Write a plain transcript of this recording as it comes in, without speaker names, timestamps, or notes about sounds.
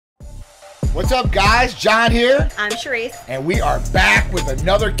What's up, guys? John here. I'm Sharisse. And we are back with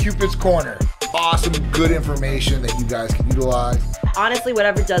another Cupid's Corner. Awesome, good information that you guys can utilize. Honestly,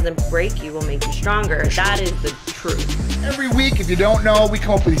 whatever doesn't break you will make you stronger. That is the truth. Every week, if you don't know, we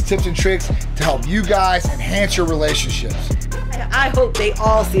come up with these tips and tricks to help you guys enhance your relationships. I hope they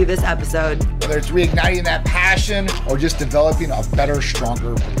all see this episode. Whether it's reigniting that passion or just developing a better,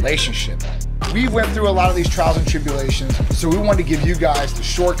 stronger relationship. We went through a lot of these trials and tribulations, so we wanted to give you guys the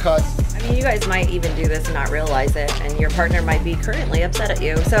shortcuts. I mean, you guys might even do this and not realize it, and your partner might be currently upset at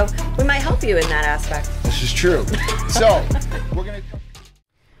you. So we might help you in that aspect. This is true. So, we're going to...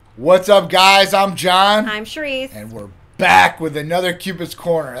 What's up, guys? I'm John. I'm Sharisse. And we're back with another Cupid's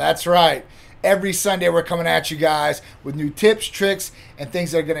Corner. That's right. Every Sunday, we're coming at you guys with new tips, tricks, and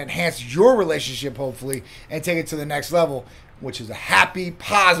things that are going to enhance your relationship, hopefully, and take it to the next level, which is a happy,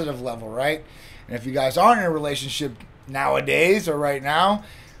 positive level, right? And if you guys aren't in a relationship nowadays or right now,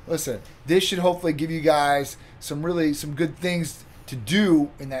 listen, this should hopefully give you guys some good things to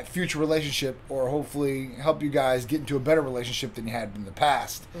do in that future relationship, or hopefully help you guys get into a better relationship than you had in the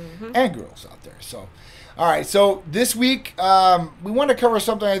past. And girls out there. So, all right. So this week, we want to cover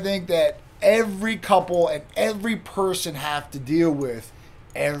something I think that every couple and every person have to deal with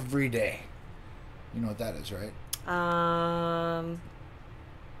every day. You know what that is, right?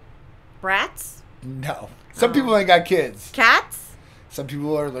 Brats? No. Some people ain't got kids. Cats? Some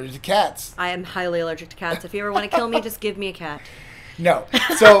people are allergic to cats. I am highly allergic to cats. If you ever want to kill me, just give me a cat. No.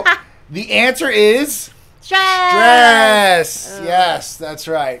 So the answer is Stress. Yes, that's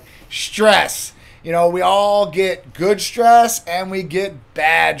right. Stress. You know, we all get good stress and we get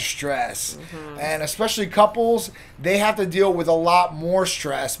bad stress. And especially couples, they have to deal with a lot more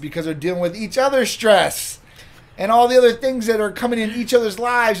stress because they're dealing with each other's stress. And all the other things that are coming in each other's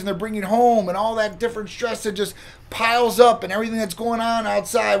lives and they're bringing home, and all that different stress that just piles up, and everything that's going on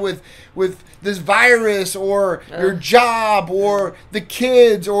outside with this virus or your job or the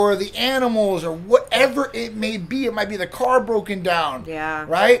kids or the animals or whatever it may be. It might be the car broken down. Yeah.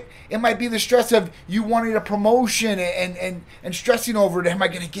 Right? It might be the stress of you wanting a promotion and stressing over it. Am I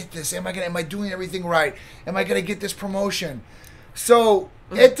going to get this? Am I doing everything right? Am I going to get this promotion? So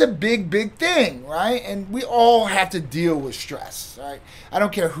it's a big thing, right? And we all have to deal with stress, right? I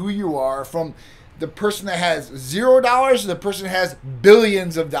don't care who you are, from the person that has $0 to the person that has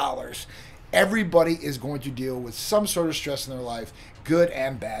billions of dollars. Everybody is going to deal with some sort of stress in their life, good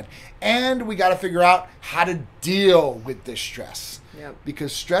and bad. And we got to figure out how to deal with this stress. Yep.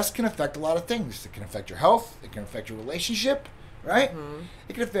 Because stress can affect a lot of things. It can affect your health. It can affect your relationship, right?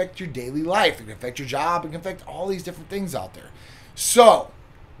 It can affect your daily life. It can affect your job. It can affect all these different things out there. So,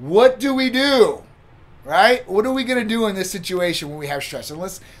 what do we do, right? What are we going to do in this situation when we have stress? And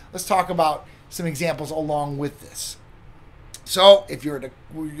let's talk about some examples along with this. So, if you're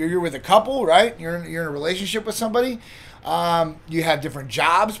with a couple, right? You're in a relationship with somebody. You have different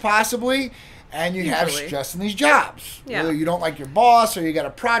jobs possibly, and you have stress in these jobs. Yeah. Whether you don't like your boss, or you got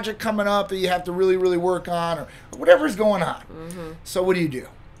a project coming up that you have to really work on, or whatever's going on. So, what do?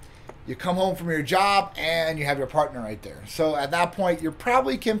 You come home from your job and you have your partner right there. So at that point, you're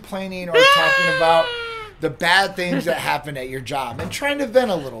probably complaining or talking about the bad things that happen at your job and trying to vent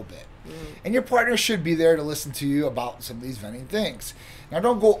a little bit. And your partner should be there to listen to you about some of these venting things. Now,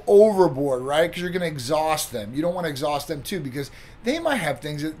 don't go overboard, right? Because you're going to exhaust them. You don't want to exhaust them too, because they might have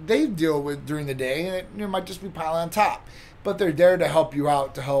things that they deal with during the day, and it might just be piling on top. But they're there to help you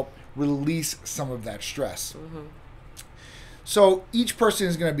out, to help release some of that stress. So each person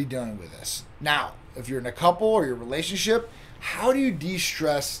is going to be dealing with this. Now, if you're in a couple or your relationship, how do you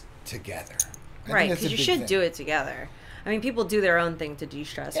de-stress together? Right, because you should do it together. I mean, people do their own thing to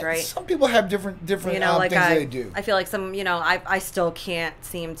de-stress, right? Some people have different things they do. I feel like I still can't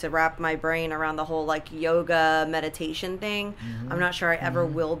seem to wrap my brain around the whole like yoga meditation thing. I'm not sure I ever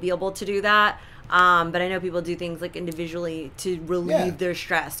will be able to do that. But I know people do things like individually to relieve their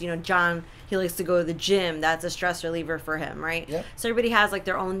stress. You know, John, he likes to go to the gym. That's a stress reliever for him, right? Yep. So everybody has like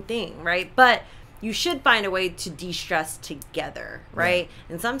their own thing, right? But you should find a way to de-stress together, right?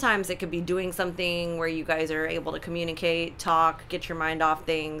 And sometimes it could be doing something where you guys are able to communicate, talk, get your mind off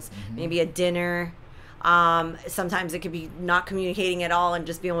things, maybe a dinner. Sometimes it could be not communicating at all and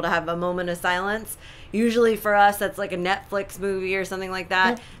just being able to have a moment of silence. Usually for us, that's like a Netflix movie or something like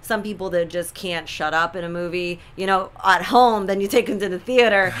that. Some people that just can't shut up in a movie, you know, at home, then you take them to the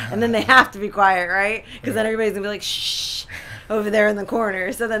theater and then they have to be quiet, right? Because then everybody's gonna be like, shh, over there in the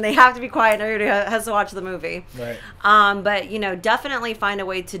corner. So then they have to be quiet and everybody has to watch the movie. Right. But, you know, definitely find a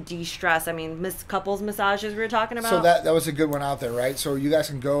way to de-stress. I mean, couples massages we were talking about. So that was a good one out there, right? So you guys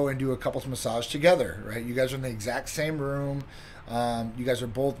can go and do a couples massage together, right? You guys are in the exact same room. You guys are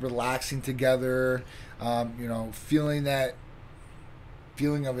both relaxing together. You know, feeling that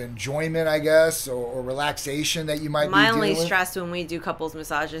feeling of enjoyment, I guess, or relaxation that you might be My dealing only with. stress when we do couples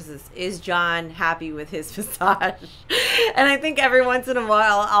massages is John happy with his massage? And I think every once in a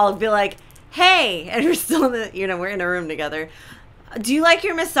while I'll be like, hey, and we're still in the, you know, we're in a room together. Do you like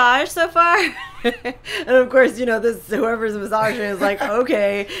your massage so far? And of course, you know, this whoever's massaging is like,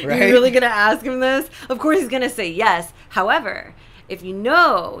 okay, Right? you're really going to ask him this? Of course he's going to say yes. However, if you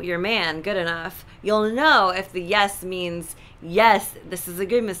know your man good enough, you'll know if the yes means yes, this is a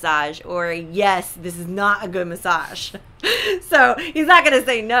good massage, or yes, this is not a good massage. So he's not going to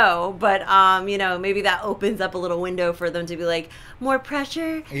say no, but, you know, maybe that opens up a little window for them to be like, more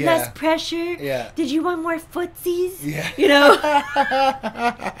pressure, less pressure. Yeah. Did you want more footsies? Yeah. You know,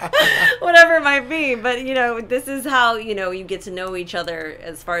 whatever it might be. But, you know, this is how, you know, you get to know each other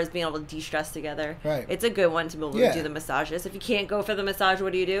as far as being able to de-stress together. Right. It's a good one to be able to do the massages. If you can't go for the massage,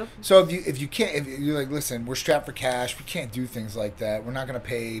 what do you do? So if you're like, listen, we're strapped for cash, we can't do things like that. We're not going to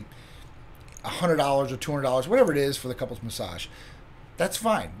pay $100 or $200, whatever it is, for the couple's massage. That's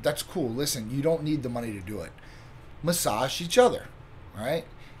fine. That's cool. Listen, you don't need the money to do it. Massage each other, right?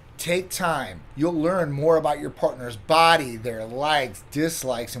 Take time. You'll learn more about your partner's body, their likes,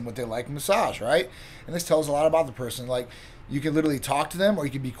 dislikes, and what they like in massage, right? And this tells a lot about the person. Like, you can literally talk to them, or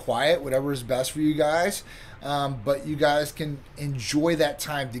you can be quiet, whatever is best for you guys. But you guys can enjoy that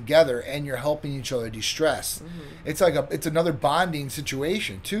time together, and you're helping each other de-stress. Mm-hmm. It's another bonding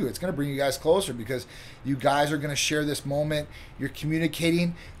situation too. It's going to bring you guys closer because you guys are going to share this moment. You're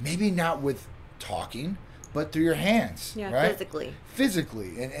communicating, maybe not with talking, but through your hands. Yeah, right?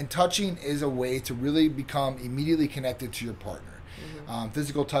 physically. And touching is a way to really become immediately connected to your partner. Mm-hmm.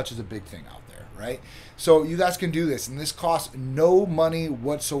 Physical touch is a big thing out there, right? So you guys can do this, and this costs no money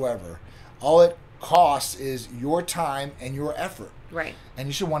whatsoever. All it costs is your time and your effort. Right. And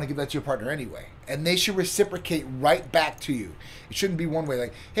you should want to give that to your partner anyway. And they should reciprocate right back to you. It shouldn't be one way,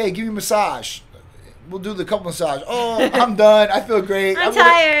 like, hey, give me a massage. We'll do the couple massage. Oh, I'm done. I feel great. I'm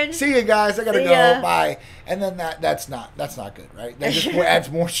tired. See you guys. I gotta See go. ya. Bye. And then that's not good, right? That just adds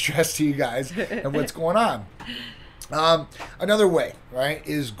more stress to you guys and what's going on. Another way, right,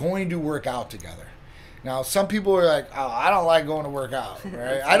 is going to work out together. Now, some people are like, oh, I don't like going to work out,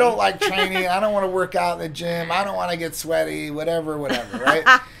 right? I don't like training. I don't want to work out in the gym. I don't want to get sweaty, whatever,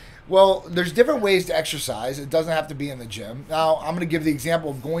 right? Well, there's different ways to exercise. It doesn't have to be in the gym. Now, I'm going to give the example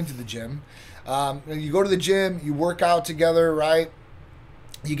of going to the gym. You go to the gym, you work out together, right?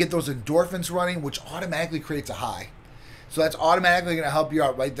 You get those endorphins running, which automatically creates a high. So that's automatically going to help you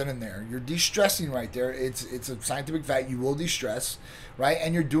out right then and there. You're de-stressing right there. It's a scientific fact. You will de-stress, right?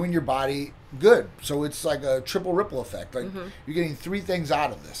 And you're doing your body good. So it's like a triple ripple effect. Like you're getting three things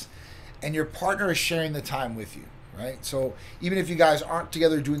out of this. And your partner is sharing the time with you, right? So even if you guys aren't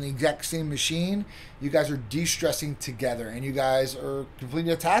together doing the exact same machine, you guys are de-stressing together, and you guys are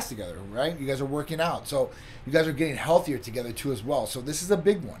completing a task together, right? You guys are working out. So you guys are getting healthier together too as well. So this is a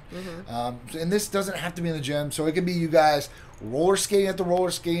big one. And this doesn't have to be in the gym. So it could be you guys roller skating at the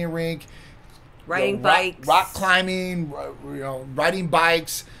roller skating rink, riding bikes, rock climbing, riding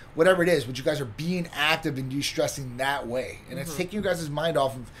bikes, whatever it is. But you guys are being active and de-stressing that way. And it's taking you guys' mind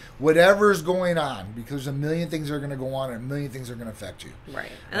off of whatever's going on, because a million things are going to go on and a million things are going to affect you.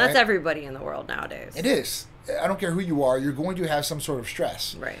 Right. And that's everybody in the world nowadays. It is. I don't care who you are. You're going to have some sort of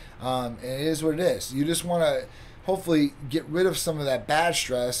stress. Right. And it is what it is. You just want to hopefully get rid of some of that bad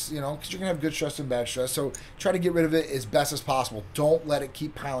stress, because you're going to have good stress and bad stress. So try to get rid of it as best as possible. Don't let it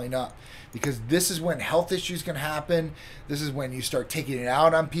keep piling up, because this is when health issues can happen. This is when you start taking it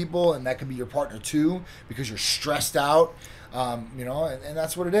out on people, and that could be your partner too, because you're stressed out, and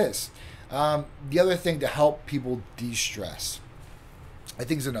that's what it is. The other thing to help people de-stress, I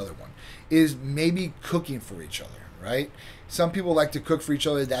think is another one, is maybe cooking for each other, right? Some people like to cook for each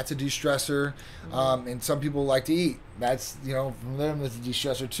other. That's a de-stressor. And some people like to eat. That's, for them, it's a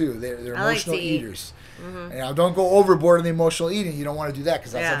de-stressor too. They're emotional eaters. And now, don't go overboard in the emotional eating. You don't want to do that,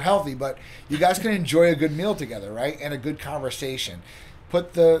 because that's unhealthy. But you guys can enjoy a good meal together, right? And a good conversation.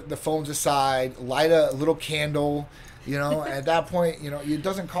 Put the phones aside. Light a little candle. At that point, it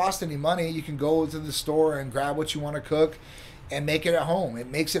doesn't cost any money. You can go to the store and grab what you want to cook and make it at home. It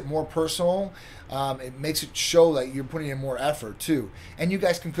makes it more personal. It makes it show that you're putting in more effort too. And you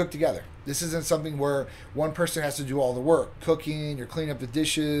guys can cook together. This isn't something where one person has to do all the work. Cooking, you're cleaning up the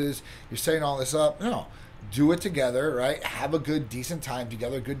dishes, you're setting all this up. No, do it together, right? Have a good, decent time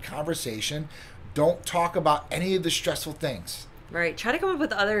together, good conversation. Don't talk about any of the stressful things. Right. Try to come up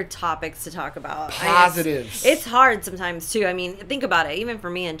with other topics to talk about. Positives. It's hard sometimes too. I mean, think about it. Even for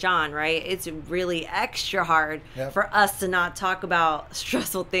me and John, right? It's really extra hard for us to not talk about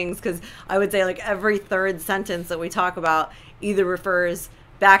stressful things, because I would say like every third sentence that we talk about either refers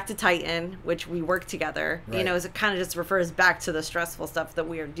back to Titan, which we work together, right. you know, it kind of just refers back to the stressful stuff that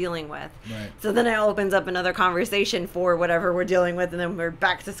we are dealing with. Right. So then it opens up another conversation for whatever we're dealing with, and then we're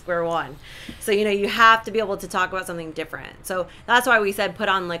back to square one. So, you know, you have to be able to talk about something different. So that's why we said put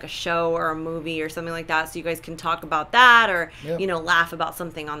on like a show or a movie or something like that, so you guys can talk about that, or, you know, laugh about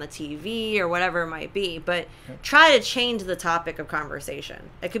something on the TV or whatever it might be. But try to change the topic of conversation.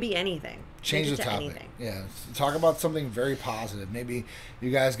 It could be anything. Change the topic. Anything. Yeah. Talk about something very positive. Maybe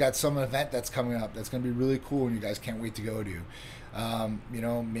you guys got some event that's coming up that's going to be really cool and you guys can't wait to go to. You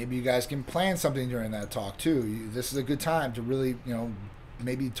know, maybe you guys can plan something during that talk too. This is a good time to really, you know,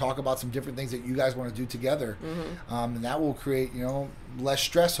 maybe talk about some different things that you guys want to do together. And that will create, you know, less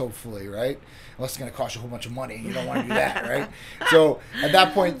stress, hopefully, right? Unless it's going to cost you a whole bunch of money. You don't want to do that, right? So at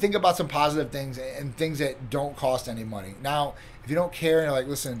that point, think about some positive things and things that don't cost any money. Now, if you don't care and you're like,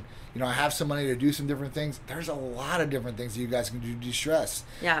 listen, you know, I have some money to do some different things, there's a lot of different things that you guys can do to de-stress.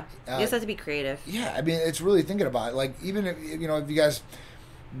 Yeah. You just have to be creative. Yeah. I mean, it's really thinking about it. Like, even if, you know, if you guys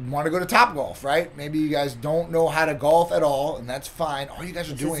want to go to Topgolf, right? Maybe you guys don't know how to golf at all, and that's fine. All you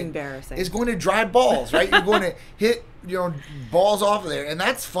guys are doing is going to drive balls, right? You're going to hit, you know, balls off of there, and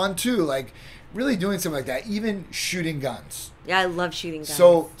that's fun too. Like, really doing something like that. Even shooting guns. Yeah, I love shooting guns.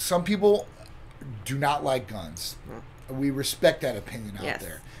 So some people do not like guns. We respect that opinion out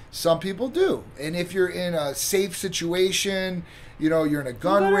there. Some people do. And if you're in a safe situation, you know, you're in a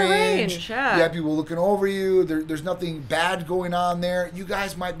gun range, you have people looking over you, there's nothing bad going on there, you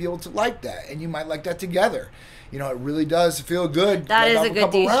guys might be able to like that. And you might like that together. You know, it really does feel good. That is a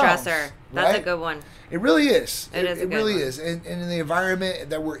good de-stressor. That's a good one. It really is. It really is. And in the environment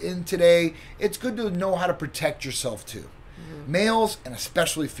that we're in today, it's good to know how to protect yourself too. Males and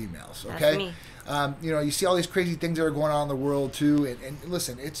especially females, okay? That's me. You know, you see all these crazy things that are going on in the world too, and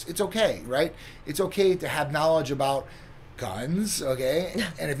listen, it's okay, right? It's okay to have knowledge about guns, okay?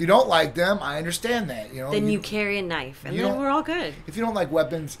 And if you don't like them, I understand that. You know, then you carry a knife, and then we're all good. If you don't like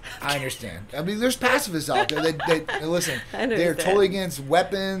weapons, I understand. I mean, there's pacifists out there that listen, they're totally against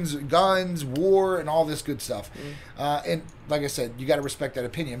weapons, guns, war, and all this good stuff. And like I said, you got to respect that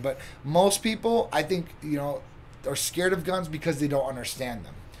opinion. But most people, I think, you know, are scared of guns because they don't understand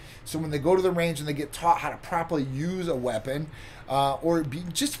them. So when they go to the range and they get taught how to properly use a weapon, or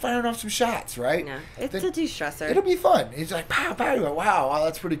just firing off some shots, right? Yeah, it's a de-stressor. It'll be fun. It's like, pow, pow, you go, wow,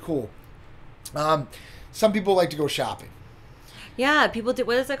 that's pretty cool. Some people like to go shopping. Yeah, people do.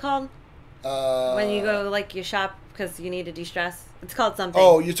 What is it called? When you go, like, you shop because you need to de-stress? It's called something.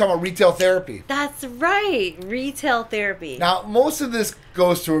 Oh, you're talking about retail therapy. That's right. Retail therapy. Now, most of this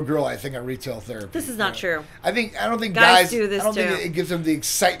goes to a girl, I think, at retail therapy. This is not true. I don't think guys do this I don't think it gives them the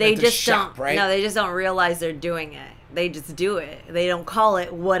excitement to shop, right? No, they just don't realize they're doing it. They just do it. They don't call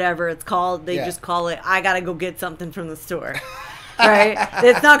it whatever it's called. They just call it, I got to go get something from the store. Right?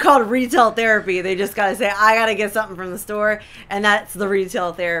 It's not called retail therapy. They just got to say, I got to get something from the store. And that's the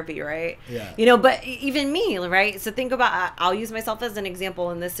retail therapy, right? Yeah. You know, but even me, right? So think about, I'll use myself as an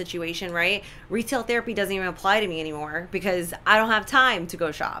example in this situation, right? Retail therapy doesn't even apply to me anymore because I don't have time to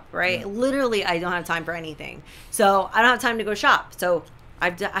go shop, right? Yeah. Literally, I don't have time for anything. So I don't have time to go shop. So I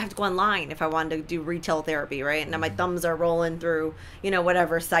have to go online if I wanted to do retail therapy, right? Now my thumbs are rolling through, you know,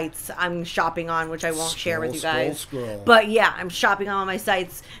 whatever sites I'm shopping on, which I won't share with you guys. Scroll. But yeah, I'm shopping on all my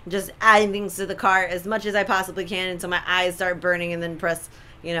sites, just adding things to the cart as much as I possibly can until my eyes start burning and then press,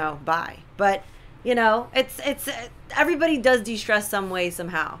 you know, buy. But, you know, it's everybody does de-stress some way,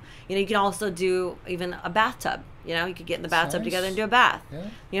 somehow. You know, you can also do even a bathtub. You know, you could get in the bathtub together and do a bath. Yeah.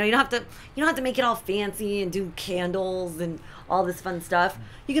 You know, you don't have to make it all fancy and do candles and all this fun stuff.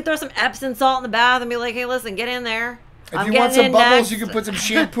 You can throw some Epsom salt in the bath and be like, hey, listen, get in there. If you want some bubbles, you can put some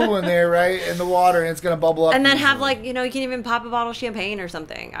shampoo in there, right, in the water, and it's going to bubble up. And then have, like, you know, you can even pop a bottle of champagne or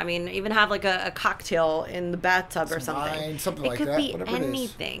something. I mean, even have, like, a cocktail in the bathtub or something. Wine, something like that. It could be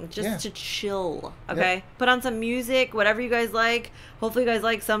anything, just to chill, okay? Yep. Put on some music, whatever you guys like. Hopefully you guys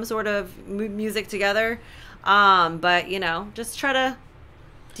like some sort of music together. But, you know, just try to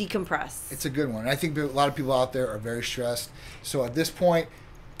decompress. It's a good one. I think a lot of people out there are very stressed. So at this point,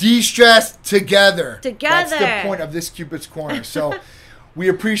 de-stress together. That's the point of this Cupid's Corner. So we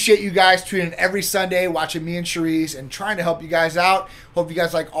appreciate you guys tuning in every Sunday, watching me and Sharisse and trying to help you guys out. Hope you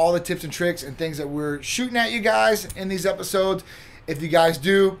guys like all the tips and tricks and things that we're shooting at you guys in these episodes. If you guys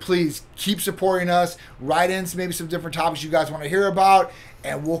do, please keep supporting us. Write in maybe some different topics you guys want to hear about,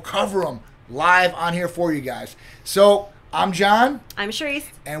 and we'll cover them live on here for you guys. So I'm John. I'm Sharisse.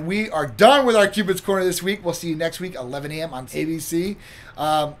 And we are done with our Cupid's Corner this week. We'll see you next week, 11 a.m. on ABC,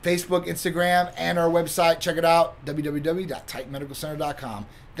 Facebook, Instagram, and our website. Check it out, www.titanmedicalcenter.com.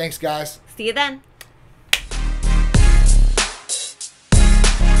 Thanks, guys. See you then.